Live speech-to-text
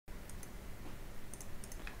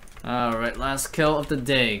Alright, last kill of the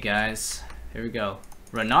day, guys. Here we go.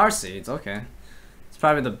 Renar seeds, okay. It's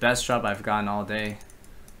probably the best drop I've gotten all day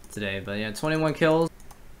today. But yeah, 21 kills.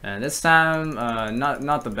 And this time,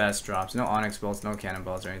 not the best drops. No onyx bolts, no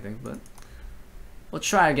cannonballs or anything. But we'll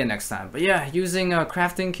try again next time. But yeah, using a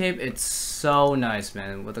crafting cape, it's so nice,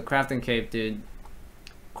 man. With the crafting cape, dude,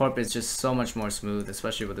 Corp is just so much more smooth,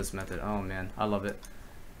 especially with this method. Oh man, I love it.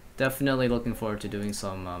 Definitely looking forward to doing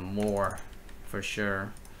some more, for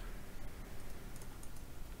sure.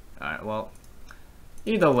 Alright, well,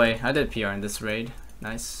 either way, I did PR in this raid.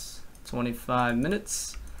 Nice. 25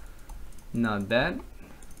 minutes. Not bad.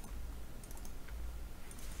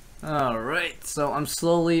 Alright, so I'm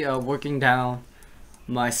slowly working down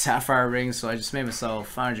my sapphire ring, so I just made myself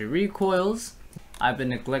 500 recoils. I've been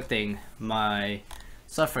neglecting my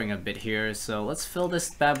suffering a bit here, so let's fill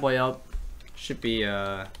this bad boy up. Should be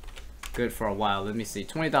good for a while. Let me see,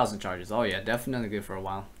 20,000 charges. Oh yeah, definitely good for a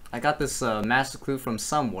while. I got this master clue from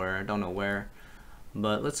somewhere, I don't know where,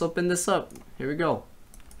 but let's open this up. Here we go.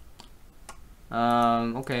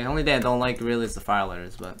 Okay, only thing I don't like really is the fire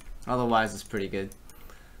letters, but otherwise it's pretty good.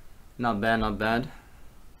 Not bad, not bad.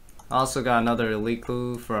 I also got another elite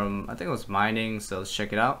clue from, I think it was mining, so let's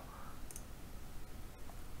check it out.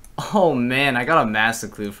 Oh man, I got a master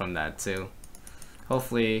clue from that too.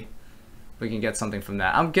 Hopefully we can get something from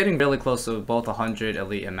that. I'm getting really close to both 100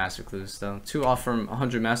 elite and master clues though. 2 off from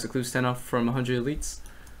 100 master clues, 10 off from 100 elites.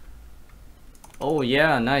 Oh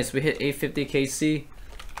yeah, nice. We hit 850 KC.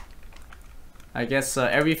 I guess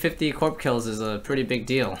every 50 corp kills is a pretty big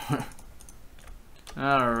deal.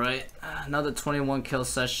 Alright, another 21 kill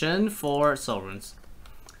session for soul runes.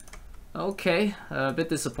 Okay, a bit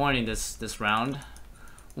disappointing this round.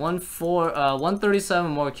 137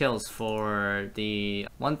 more kills for the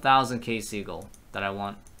 1000 KC goal that I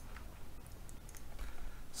want.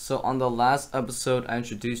 So on the last episode, I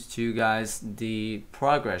introduced to you guys the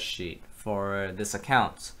progress sheet for this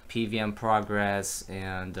account. PVM progress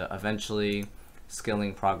and eventually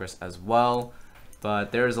skilling progress as well.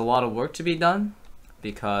 But there is a lot of work to be done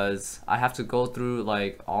because I have to go through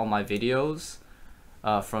like all my videos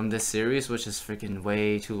from this series, which is freaking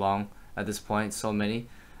way too long at this point, so many.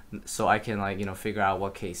 So I can, like, you know, figure out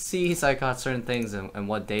what KCs I got certain things and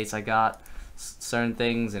what dates I got certain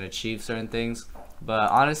things and achieve certain things.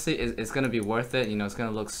 But honestly, it's gonna be worth it. You know, it's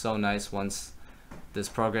gonna look so nice once this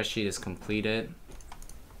progress sheet is completed.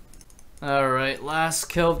 Alright, last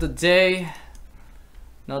kill of the day.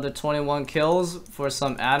 Another 21 kills for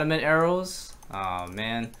some adamant arrows. Oh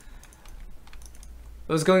man,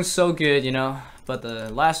 it was going so good, you know, but the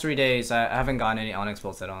last 3 days I haven't gotten any onyx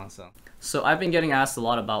bolts at all. So I've been getting asked a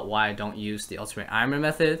lot about why I don't use the ultimate Ironman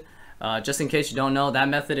method. Just in case you don't know, that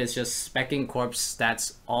method is just speccing corpse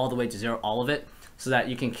stats all the way to 0, all of it, so that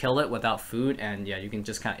you can kill it without food, and yeah, you can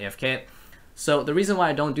just kind of AFK it. So the reason why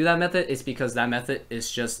I don't do that method is because that method is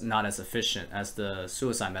just not as efficient as the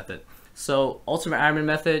suicide method. So ultimate Ironman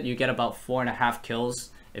method, you get about 4.5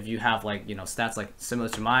 kills if you have, like, you know, stats like similar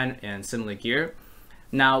to mine and similar gear.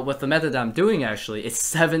 Now with the method that I'm doing, actually, it's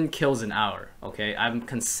 7 kills an hour. Okay, I'm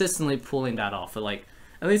consistently pulling that off for like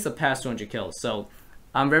at least the past 200 kills. So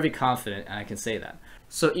I'm very confident and I can say that.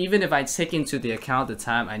 So even if I take into the account the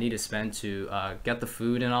time I need to spend to get the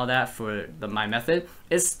food and all that for my method,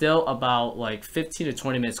 it's still about like 15 to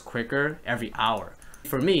 20 minutes quicker every hour.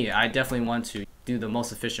 For me, I definitely want to do the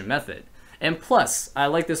most efficient method. And plus, I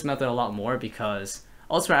like this method a lot more because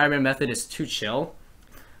Ultimate Ironman method is too chill.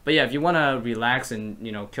 But yeah, if you want to relax and,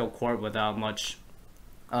 you know, kill corp without much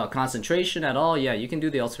concentration at all, yeah, you can do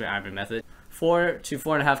the Ultimate Ironman method. 4 to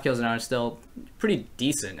 4.5 kills an hour is still pretty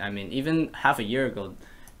decent. I mean, even half a year ago,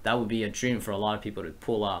 that would be a dream for a lot of people to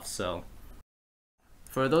pull off. So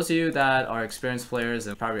for those of you that are experienced players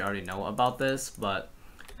and probably already know about this, but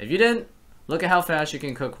if you didn't, look at how fast you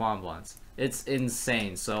can cook quam blunts. It's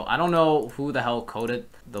insane. So I don't know who the hell coded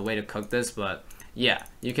the way to cook this, but yeah,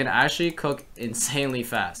 you can actually cook insanely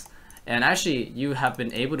fast. And actually, you have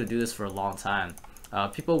been able to do this for a long time.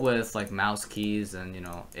 People with like mouse keys and, you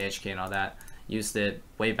know, AHK and all that used it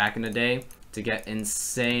way back in the day to get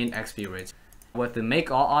insane XP rates. With the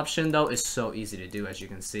make all option though, it's so easy to do, as you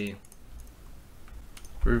can see.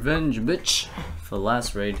 Revenge bitch for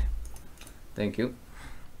last raid. Thank you.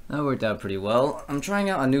 That worked out pretty well. I'm trying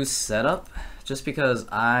out a new setup just because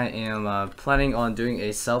I am planning on doing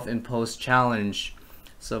a self-imposed challenge.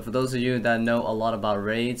 So for those of you that know a lot about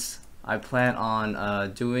raids, I plan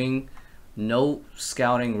on doing no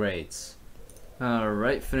scouting raids.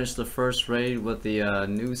 Alright, finished the first raid with the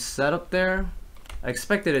new setup there. I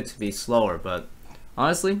expected it to be slower, but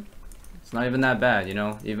honestly, it's not even that bad, you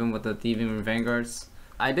know, even with the thieving vanguards.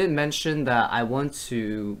 I did mention that I want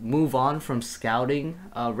to move on from scouting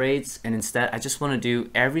raids, and instead I just want to do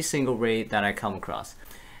every single raid that I come across.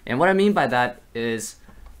 And what I mean by that is,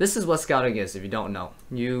 this is what scouting is if you don't know.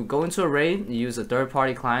 You go into a raid, you use a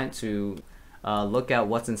third-party client to look at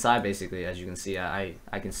what's inside basically. As you can see, I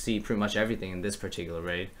can see pretty much everything in this particular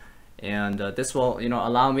raid. And this will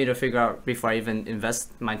allow me to figure out before I even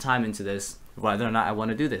invest my time into this whether or not I want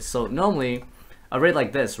to do this. So normally a raid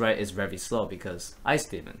like this, right, is very slow because Ice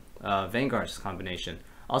Demon, Vanguard's combination,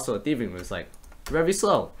 also a Thieving Room is like very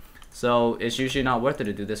slow. So it's usually not worth it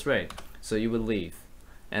to do this raid. So you would leave.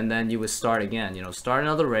 And then you would start again, start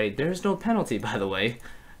another raid. There's no penalty, by the way.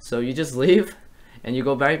 So you just leave and you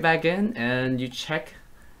go right back in and you check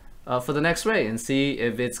for the next raid and see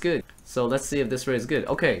if it's good. So let's see if this raid is good.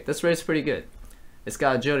 Okay, this raid is pretty good. It's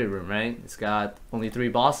got Agility Room, right? It's got only 3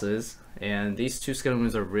 bosses, and these 2 skill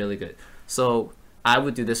rooms are really good. So I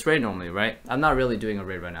would do this raid normally, right? I'm not really doing a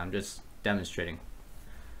raid right now, I'm just demonstrating.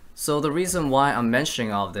 So the reason why I'm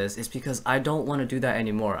mentioning all of this is because I don't want to do that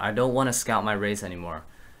anymore. I don't want to scout my raids anymore.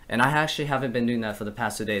 And I actually haven't been doing that for the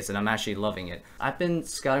past 2 days, and I'm actually loving it. I've been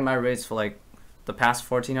scouting my raids for like the past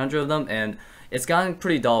 1,400 of them, and it's gotten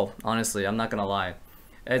pretty dull, honestly, I'm not gonna lie.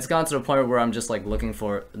 It's gotten to the point where I'm just like looking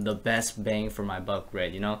for the best bang for my buck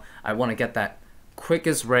raid, I want to get that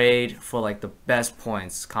quickest raid for like the best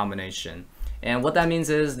points combination. And what that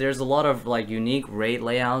means is there's a lot of like unique raid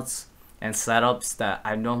layouts and setups that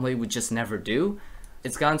I normally would just never do.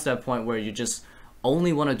 It's gotten to that point where you just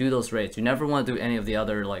only want to do those raids. You never want to do any of the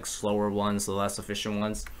other like slower ones, the less efficient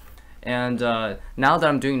ones. And now that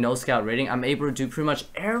I'm doing no scout raiding, I'm able to do pretty much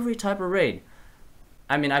every type of raid.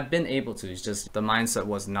 I mean, I've been able to, it's just the mindset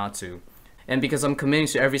was not to. And because I'm committing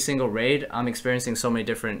to every single raid, I'm experiencing so many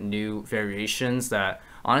different new variations that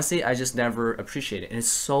honestly I just never appreciate it. And it's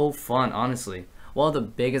so fun, honestly. One of the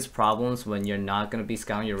biggest problems when you're not going to be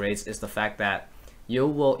scouting your raids is the fact that you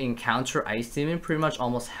will encounter Ice Demon pretty much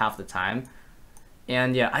almost half the time.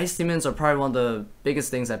 And yeah, Ice Demons are probably one of the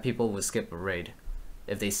biggest things that people would skip a raid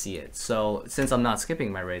if they see it. So since I'm not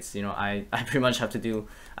skipping my raids, I pretty much have to do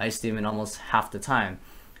Ice Demon almost half the time.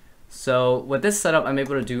 So with this setup, I'm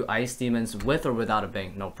able to do Ice Demons with or without a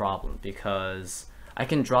bank, no problem, because I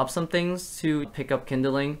can drop some things to pick up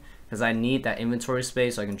Kindling, because I need that inventory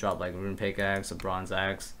space. So I can drop like Rune Pickaxe, a Bronze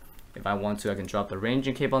Axe. If I want to, I can drop the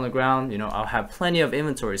Ranging Cape on the ground. I'll have plenty of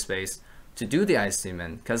inventory space to do the Ice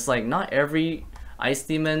Demon, because like not every Ice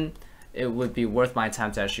Demon, it would be worth my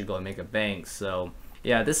time to actually go and make a bank. So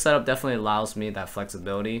yeah, this setup definitely allows me that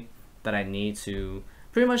flexibility that I need to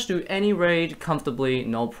pretty much do any raid comfortably,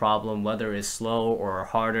 no problem, whether it's slow or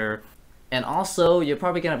harder. And also, you're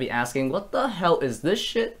probably gonna be asking, what the hell is this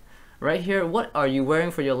shit right here? What are you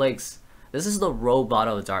wearing for your legs? This is the Robot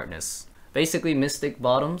of Darkness, basically Mystic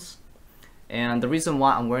bottoms. And the reason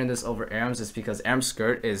why I'm wearing this over Arms is because Arm's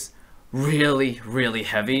skirt is really, really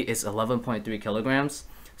heavy. It's 11.3 kilograms.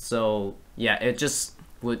 So yeah, it just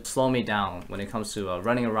would slow me down when it comes to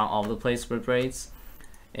running around all over the place with raids.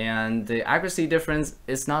 And the accuracy difference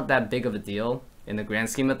is not that big of a deal in the grand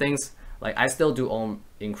scheme of things. Like I still do all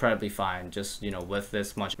incredibly fine, just with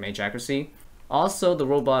this much mage accuracy. Also, the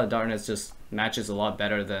Robot of Darkness just matches a lot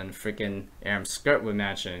better than freaking Aram's skirt would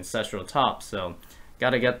match an Ancestral top. So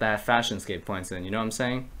gotta get that fashionscape points in, you know what I'm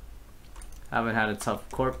saying? Haven't had a tough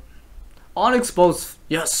corp. Unexposed,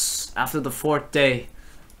 yes! After the 4th day,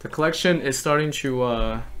 the collection is starting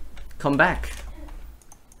to come back.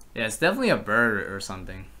 Yeah, it's definitely a bird or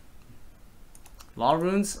something. Law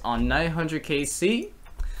runes on 900 KC.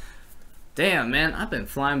 Damn, man, I've been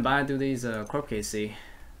flying by through these Corp KC.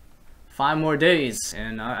 5 more days,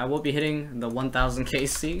 and I will be hitting the 1000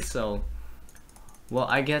 KC, so... Well,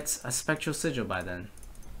 I get a Spectral Sigil by then.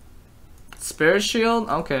 Spirit Shield?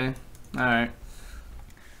 Okay. Alright.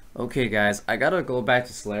 Okay, guys, I gotta go back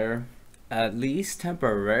to Slayer. At least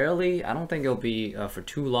temporarily. I don't think it'll be for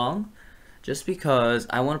too long. Just because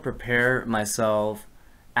I want to prepare myself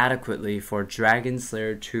adequately for Dragon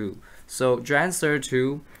Slayer 2. So Dragon Slayer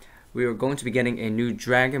 2, we are going to be getting a new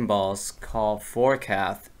Dragon Boss called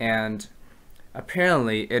Forecath, and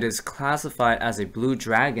apparently it is classified as a blue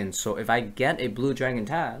dragon. So if I get a blue dragon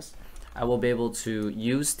task, I will be able to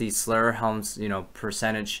use the Slayer Helm's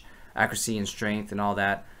percentage accuracy and strength and all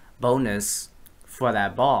that bonus for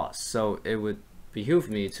that boss. So it would behoove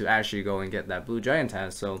me to actually go and get that blue dragon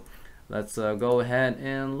task. So let's go ahead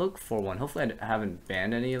and look for one. Hopefully I haven't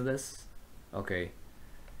banned any of this. Okay.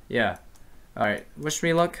 Yeah. Alright. Wish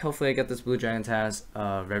me luck. Hopefully I get this blue dragon task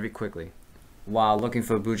very quickly. While looking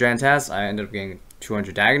for blue dragon tasks, I ended up getting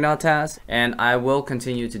 200 Dagonoth tasks. And I will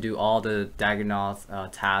continue to do all the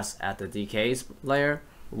Dagonoth tasks at the DK's layer.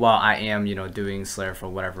 while I am, you know, doing Slayer for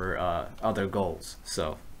whatever other goals.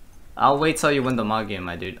 So I'll wait till you win the mod game,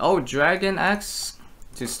 my dude. Oh, Dragon X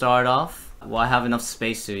to start off. Well, I have enough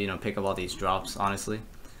space to, you know, pick up all these drops, honestly.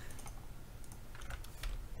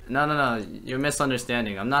 No, you're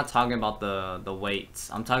misunderstanding. I'm not talking about the weights.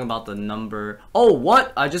 I'm talking about the number. Oh,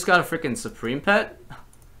 what? I just got a freaking Supreme Pet?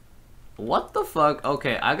 What the fuck?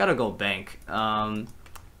 Okay, I gotta go bank. Well,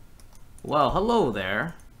 hello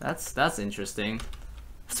there. That's interesting.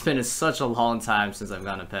 It's been such a long time since I've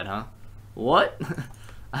gotten a pet, huh? What?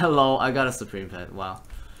 Hello, I got a Supreme Pet. Wow.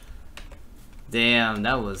 Damn,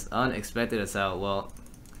 that was unexpected as hell. Well,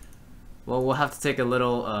 we'll have to take a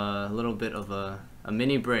little bit of a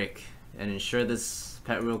mini break and ensure this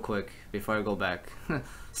pet real quick before I go back.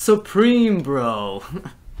 Supreme, bro.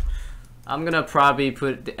 I'm gonna probably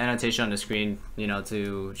put the annotation on the screen, you know,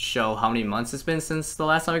 to show how many months it's been since the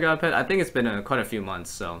last time I got a pet. I think it's been quite a few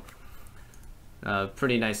months, so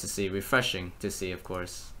pretty nice to see, refreshing to see, of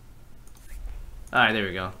course. Alright, there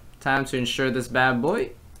we go. Time to insure this bad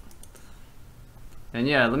boy. And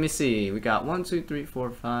yeah, let me see. We got 1, 2, 3,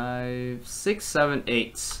 4, 5, 6, 7,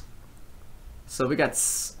 8. So we got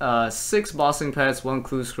 6 bossing pets, 1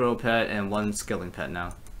 clue scroll pet, and 1 skilling pet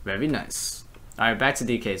now. Very nice. Alright, back to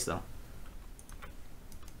DKs though.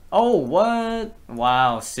 Oh, what?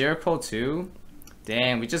 Wow, Circle 2?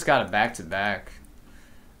 Damn, we just got a back-to-back.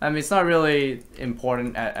 I mean, it's not really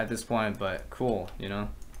important at this point, but cool, you know?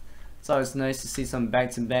 It's always nice to see some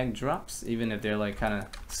back-to-back drops, even if they're like kind of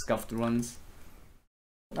scuffed runs.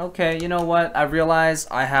 Okay, you know what? I realize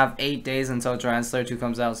I have 8 days until Giant Slayer 2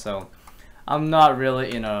 comes out, so I'm not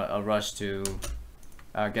really in a rush to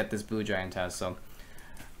get this Blue Giant test, so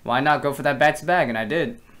why not go for that back-to-back? And I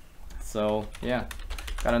did. So, yeah.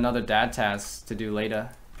 Got another dad task to do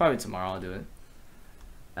later. Probably tomorrow I'll do it.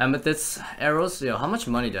 Amethyst arrows. Yo, how much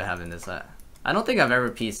money do I have in this? I don't think I've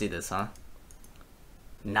ever PC'd this, huh?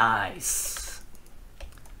 Nice.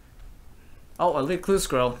 Oh, Elite Clue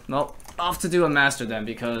Scroll. Nope. Off to do a master then,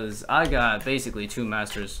 because I got basically 2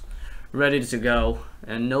 masters ready to go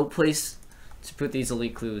and no place to put these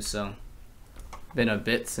elite clues, so been a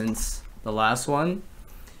bit since the last one.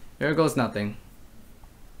 Here goes nothing.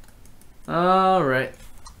 Alright.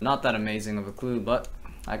 Not that amazing of a clue, but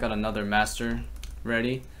I got another master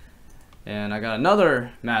ready. And I got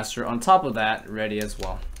another master on top of that ready as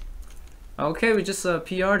well. Okay, we just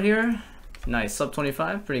PR'd here. Nice, sub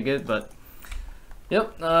 25, pretty good, but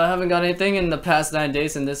yep, I haven't got anything in the past 9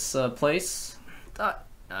 days in this place.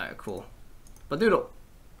 Alright, cool. But doodle.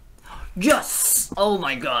 Yes! Oh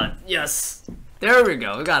my god, yes! There we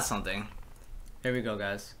go, we got something. Here we go,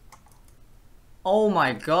 guys. Oh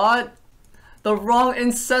my god! The wrong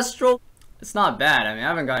ancestral. It's not bad. I mean, I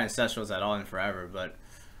haven't got ancestrals at all in forever, but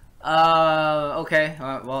okay.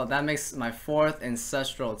 Well, that makes my 4th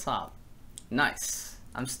ancestral top. Nice.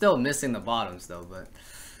 I'm still missing the bottoms though, but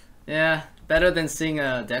yeah, better than seeing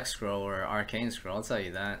a dex scroll or arcane scroll, I'll tell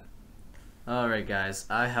you that. Alright guys,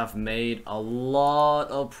 I have made a lot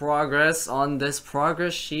of progress on this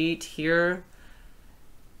progress sheet here,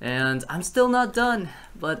 and I'm still not done,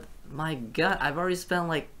 but my god, I've already spent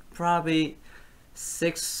like probably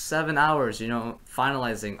 6-7 hours, you know,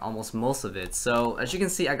 finalizing almost most of it. So as you can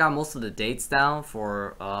see, I got most of the dates down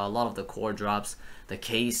for a lot of the core drops, the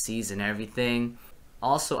KCs and everything.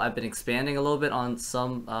 Also, I've been expanding a little bit on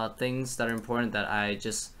some things that are important that I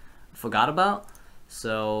just forgot about.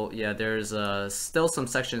 So yeah, there's still some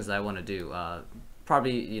sections that I want to do.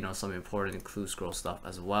 Probably, you know, some important clue scroll stuff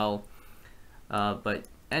as well. But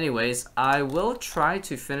anyways, I will try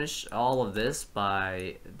to finish all of this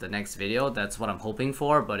by the next video. That's what I'm hoping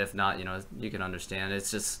for, but if not, you know, you can understand. It's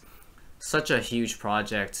just such a huge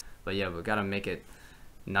project. But yeah, we gotta make it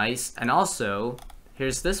nice. And also,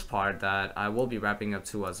 here's this part that I will be wrapping up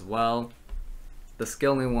to as well. The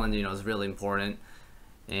skilling one, you know, is really important.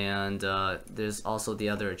 And there's also the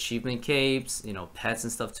other achievement capes, you know, pets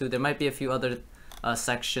and stuff too. There might be a few other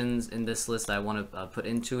sections in this list that I want to put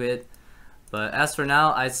into it. But as for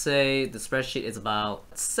now, I'd say the spreadsheet is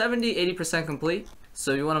about 70-80% complete.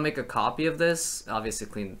 So if you want to make a copy of this, obviously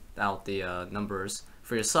clean out the numbers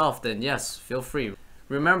for yourself, then yes, feel free.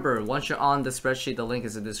 Remember, once you're on the spreadsheet, the link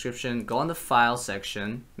is in the description. Go on the file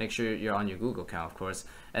section, make sure you're on your Google account, of course,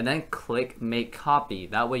 and then click make copy.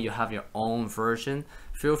 That way you have your own version.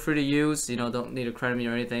 Feel free to use, you know, don't need to credit me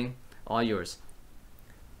or anything, all yours.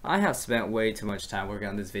 I have spent way too much time working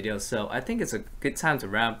on this video, so I think it's a good time to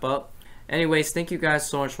wrap up. Anyways, thank you guys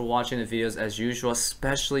so much for watching the videos as usual,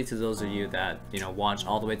 especially to those of you that, you know, watch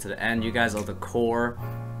all the way to the end. You guys are the core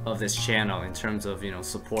of this channel in terms of, you know,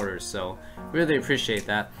 supporters, so really appreciate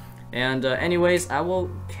that. And anyways, I will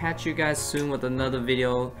catch you guys soon with another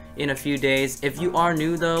video in a few days. If you are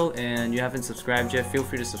new though and you haven't subscribed yet, feel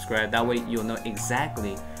free to subscribe. That way you'll know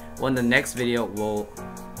exactly when the next video will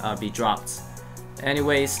be dropped.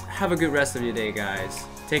 Anyways, have a good rest of your day, guys.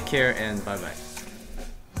 Take care and bye bye.